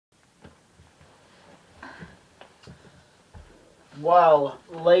Well,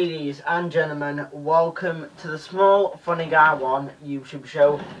 ladies and gentlemen, welcome to the Small Funny Guy 1 YouTube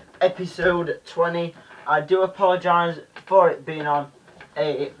show, episode 20. I do apologise for it being on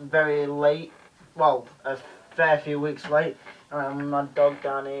a very late, well, a fair few weeks late. My dog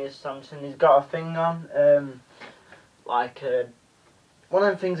down here, Samson, he's got a thing on, one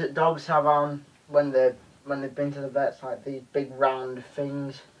of the things that dogs have on when they've been to the vets, like these big round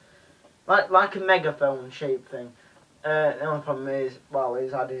things, like a megaphone shaped thing. The only problem is, well,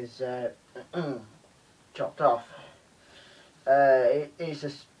 he's had his chopped off. It's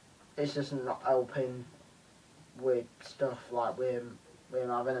just not helping with stuff like with him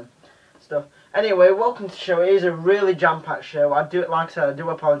having him stuff. Anyway, welcome to the show. It is a really jam-packed show. Like I said, I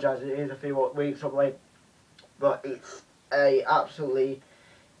do apologise. It is a few weeks up late, but it's a absolutely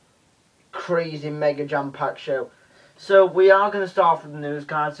crazy, mega jam-packed show. So we are going to start off with the news,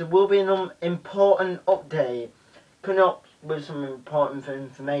 guys. There will be an important update coming up with some important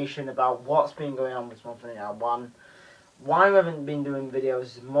information about what's been going on with TheSmallFunnyGuy1, why we haven't been doing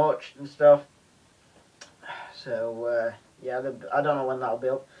videos as much and stuff. So yeah, I don't know when that'll be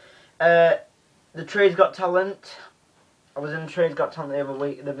up. The Trades Got Talent. I was in the Trades Got Talent the other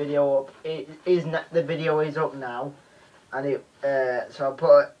week. The video up. The video is up now, and so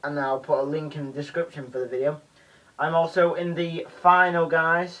I'll put a link in the description for the video. I'm also in the final,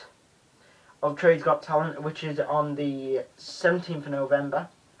 guys, of Trades Got Talent, which is on the 17th of November.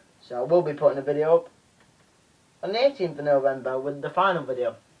 So I will be putting a video up on the 18th of November with the final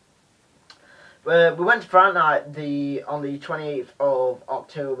video. We went to Friday night on the 28th of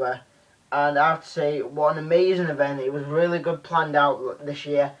October, and I have to say, what an amazing event. It was really good planned out this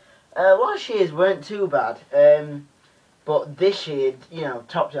year. Last year's weren't too bad, but this year, you know,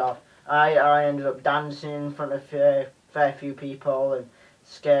 topped it off. I ended up dancing in front of a fair few people and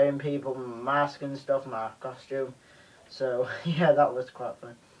scaring people, mask and stuff, my costume. So yeah, that was quite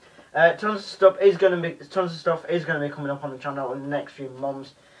fun. Tons of stuff is going to be coming up on the channel in the next few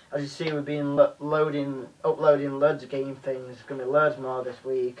months. As you see, we've been uploading loads of game things. There's going to be loads more this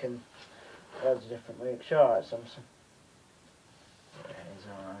week and loads of different weeks. Sure, alright, Samson. Yeah,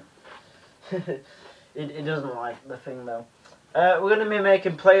 he's alright. He doesn't like the thing though. We're going to be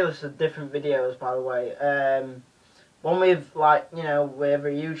making playlists of different videos, by the way. One with, like, you know, with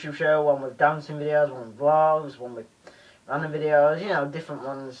every YouTube show, one with dancing videos, one with vlogs, one with random videos, you know, different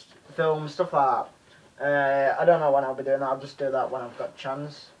ones, films, stuff like that. I don't know when I'll be doing that. I'll just do that when I've got a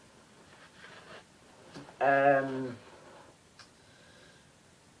chance.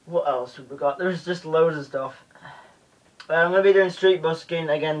 What else have we got? There's just loads of stuff. I'm going to be doing street busking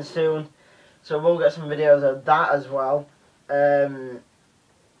again soon, so we'll get some videos of that as well.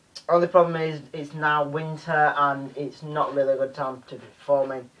 Only problem is it's now winter and it's not really a good time to be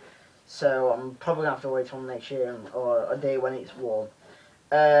filming, so I'm probably gonna have to wait till next year or a day when it's warm.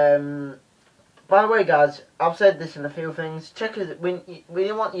 By the way, guys, I've said this in a few things. Check it.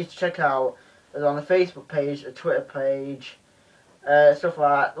 We want you to check out us on the Facebook page, the Twitter page, stuff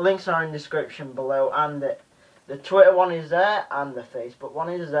like that. Links are in the description below, and the Twitter one is there and the Facebook one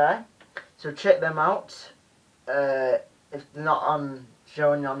is there. So check them out. If they're not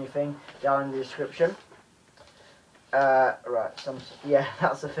showing on your thing, they are in the description. Right, yeah,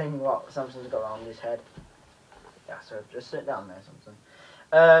 that's the thing what Samson's got around his head. Yeah, so just sit down there,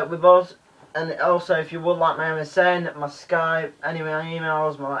 Samson. We've also, if you would like my MSN, my Skype, any of my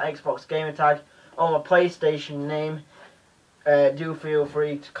emails, my Xbox gamer tag, or my PlayStation name, do feel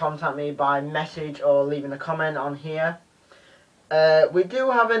free to contact me by message or leaving a comment on here. We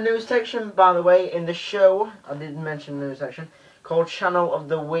do have a news section, by the way, in the show. I did mention the news section, called Channel of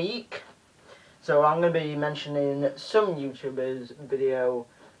the Week. So I'm going to be mentioning some YouTubers' video,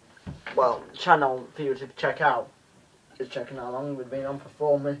 well, channel for you to check out. Just checking how long we've been on for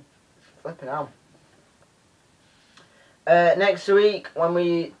 4 minutes. Flipping out. Next week, when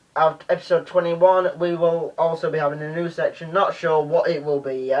we have episode 21, we will also be having a news section. Not sure what it will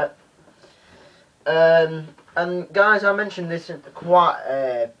be yet. And guys, I mentioned this quite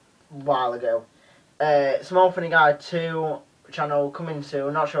a while ago. Small Funny Guy 2 channel coming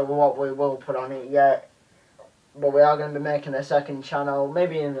soon. Not sure what we will put on it yet, but we are going to be making a second channel,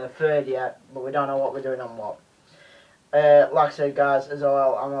 maybe in the third yet, but we don't know what we're doing on what. Like I said, guys, as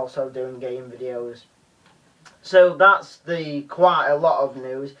well, I'm also doing game videos. So that's quite a lot of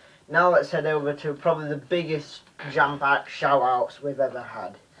news. Now let's head over to probably the biggest jam-packed shout-outs we've ever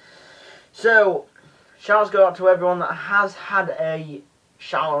had. So, shouts go out to everyone that has had a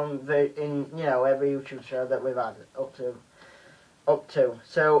shout-out in, you know, every YouTube show that we've had up to.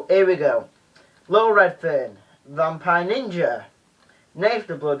 So, here we go. Little Red Fern, Vampire Ninja, Nath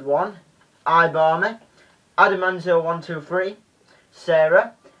the Blood One, iBarmy, Adamanzo123,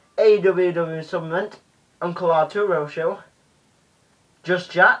 Sarah, AWW Supplement, Uncle Arturo Show,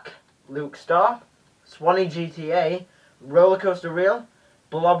 Just Jack, Luke Star, Swanee GTA, Rollercoaster Reel,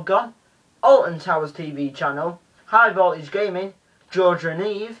 Blobgon, Alton Towers TV channel, High Voltage Gaming, Georgia and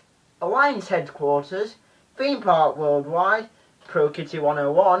Eve, Alliance Headquarters, Theme Park Worldwide, Pro Kitty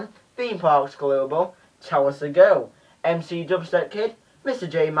 101, Theme Parks Global, Towers to Go, MC Dubstep Kid, Mr.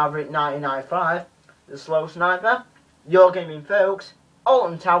 J Maverick 995, The Slow Sniper, Your Gaming Folks,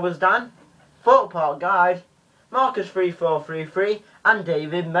 Alton Towers Dan, Folk Park Guide, Marcus 3433 and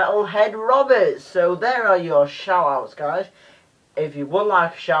David Metalhead Roberts. So there are your shout outs, guys. If you would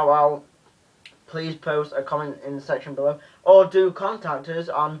like a shout out, please post a comment in the section below, or do contact us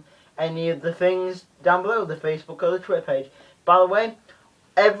on any of the things down below, the Facebook or the Twitter page. By the way,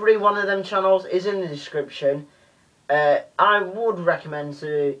 every one of them channels is in the description. I would recommend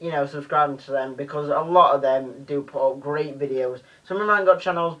to, subscribing to them, because a lot of them do put up great videos. Some of them haven't got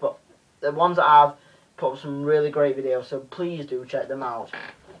channels, but the ones that have put up some really great videos, so please do check them out.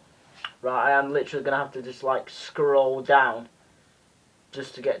 Right, I am literally going to have to just scroll down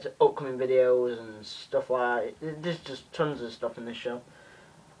just to get to upcoming videos and stuff like that. There's just tons of stuff in this show.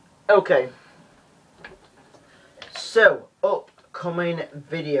 Okay, so upcoming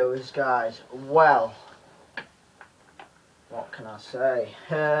videos, guys. Well, what can I say?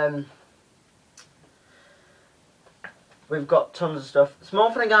 We've got tons of stuff.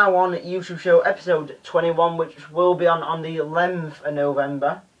 TheSmallFunnyGuy1 YouTube show episode 21, which will be on the 11th of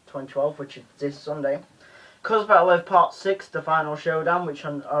November 2012, which is this Sunday. Cuz Battle Live Part 6, the final showdown, which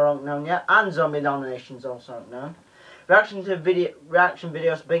are unknown yet, and Zombie Domination's also unknown. Reaction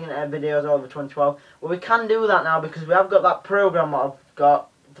videos, bringing videos all over 2012. Well, we can do that now because we have got that program that I've got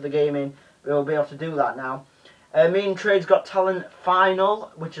for the gaming. We'll be able to do that now. Me and Trade's Got Talent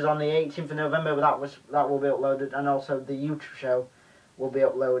final, which is on the 18th of November, but that will be uploaded, and also the YouTube show will be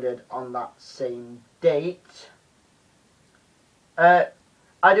uploaded on that same date. I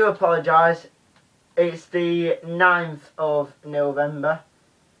do apologise. It's the 9th of November.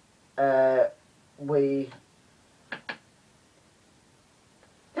 No,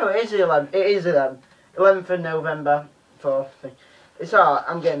 it is the 11th. It is the 11th. 11th of November. It's alright,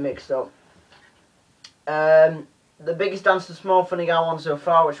 I'm getting mixed up. The biggest dance to Small Funny Guy 1 so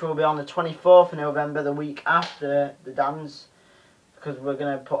far, which will be on the 24th of November, the week after the dance, because we're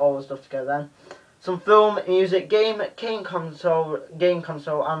going to put all the stuff together then. Some film, music, game console,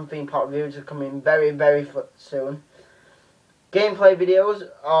 and theme park reviews are coming very, very soon. Gameplay videos,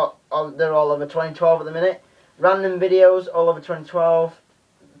 they're all over 2012 at the minute. Random videos, all over 2012.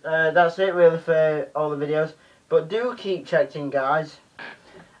 That's it really for all the videos. But do keep checking, guys.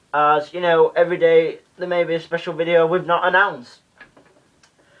 As, every day there may be a special video we've not announced.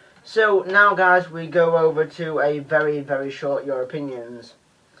 So, now guys, we go over to a very, very short Your Opinions.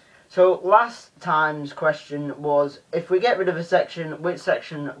 So, last time's question was, if we get rid of a section, which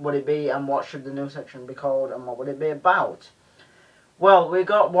section would it be, and what should the new section be called, and what would it be about? Well, we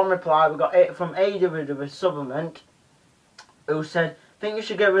got one reply. We got it from AWW Supplement, who said, think you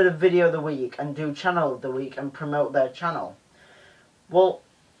should get rid of Video of the Week and do Channel of the Week and promote their channel. Well,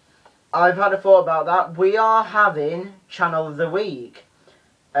 I've had a thought about that. We are having Channel of the Week.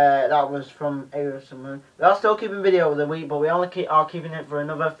 That was from AWW Supplement. We are still keeping Video of the Week, but we only are keeping it for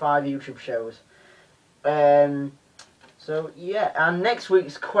another 5 YouTube shows. So, yeah. And next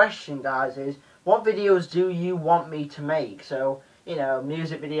week's question, guys, is, what videos do you want me to make? So,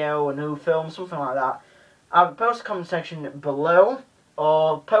 music video, a new film, something like that. I'll post a comment section below,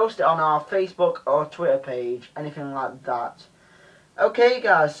 or post it on our Facebook or Twitter page, anything like that. Okay,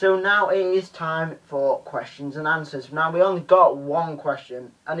 guys, so now it is time for questions and answers. Now, we only got one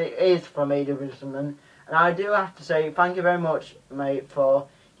question, and it is from AWW Supplement. And I do have to say, thank you very much, mate, for,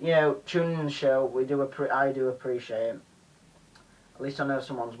 tuning in the show. I do appreciate it. At least I know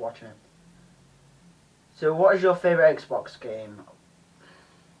someone's watching it. So, what is your favourite Xbox game?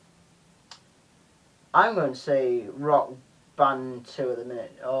 I'm going to say Rock Band 2 at the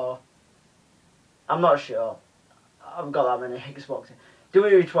minute, or I'm not sure. I've got that many Xboxes.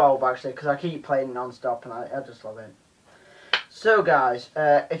 WWE12 actually, because I keep playing non-stop and I just love it. So guys,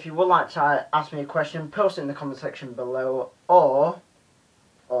 if you would like to ask me a question, post it in the comment section below, or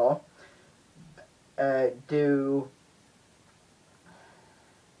I'll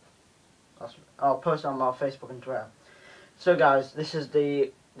post it on my Facebook and Twitter. So guys, this is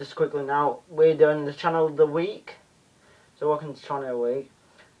just quickly now, we're doing the Channel of the Week. So welcome to Channel of the Week.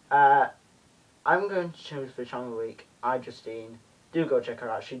 I'm going to choose for Channel of the Week, Justine. Do go check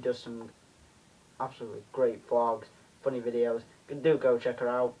her out. She does some absolutely great vlogs, funny videos. Do go check her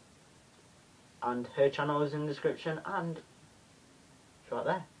out. And her channel is in the description. And right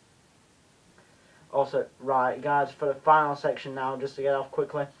there. Also, right guys, for the final section now, just to get off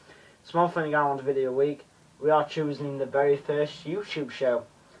quickly, Small Funny Guy 1's video week, we are choosing the very first YouTube show,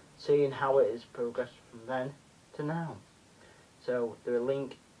 seeing how it has progressed from then to now. So the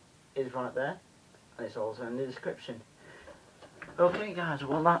link is right there, and it's also in the description. Okay guys,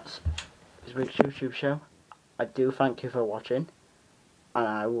 well that's this week's YouTube show. I do thank you for watching, and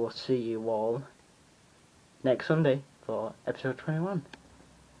I will see you all next Sunday for episode 21.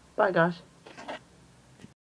 Bye guys.